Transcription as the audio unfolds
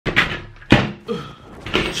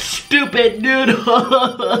stupid, dude. It's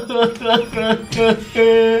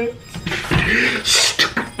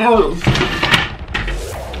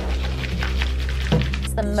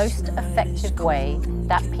the most effective way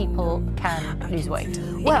that people can lose weight.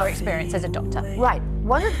 Well, in your experience as a doctor. Right.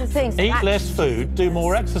 One of the things. Eat less food, do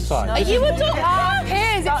more exercise. Are you a doctor?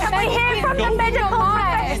 Can we hear from the medical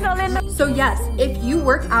professional in the... So yes, if you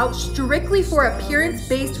work out strictly for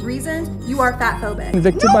appearance-based reasons, you are fatphobic.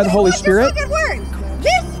 Convicted by the Holy Spirit. Word.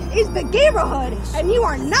 This is the neighborhood, and you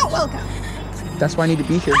are not welcome. That's why I need to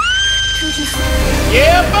be here.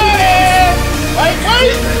 Yeah, buddy! Wait!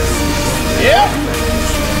 Yep!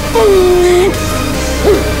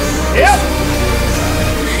 Yep!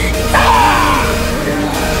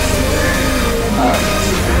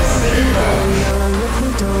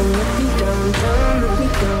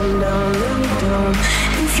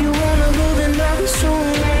 If you wanna go, then I'll be so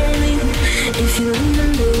lonely. If you leave,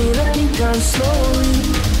 then baby, let me down slowly.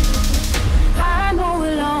 I know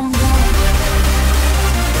we're long gone. If you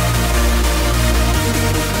wanna go, then I'll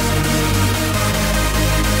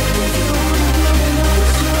be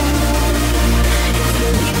so lonely. If you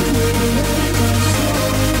leave, then baby, let me down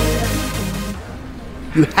slowly.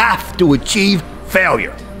 You have to achieve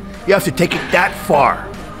failure. You have to take it that far.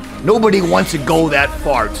 Nobody wants to go that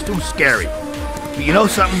far. It's too scary. But you know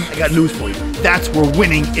something? I got news for you. That's where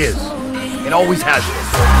winning is. It always has been.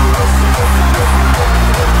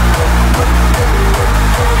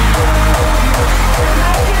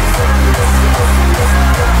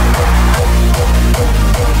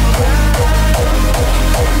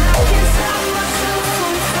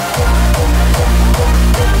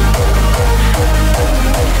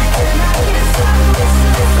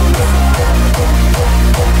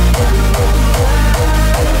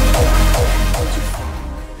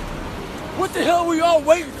 What the hell were you all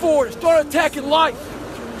waiting for to start attacking life?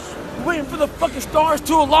 You waiting for the fucking stars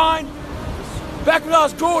to align? Back when I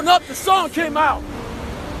was growing up, the song came out.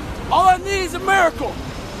 All I need is a miracle.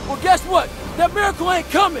 Well, guess what? That miracle ain't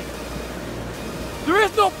coming. There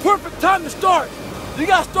is no perfect time to start. You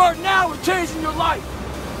gotta start now with changing your life.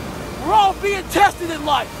 We're all being tested in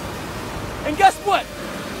life. And guess what?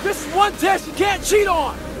 This is one test you can't cheat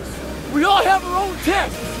on. We all have our own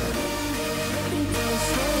test.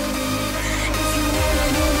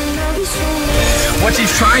 What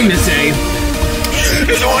she's trying to say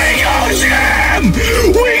is we go Jim!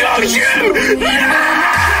 We go Jim!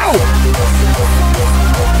 Now!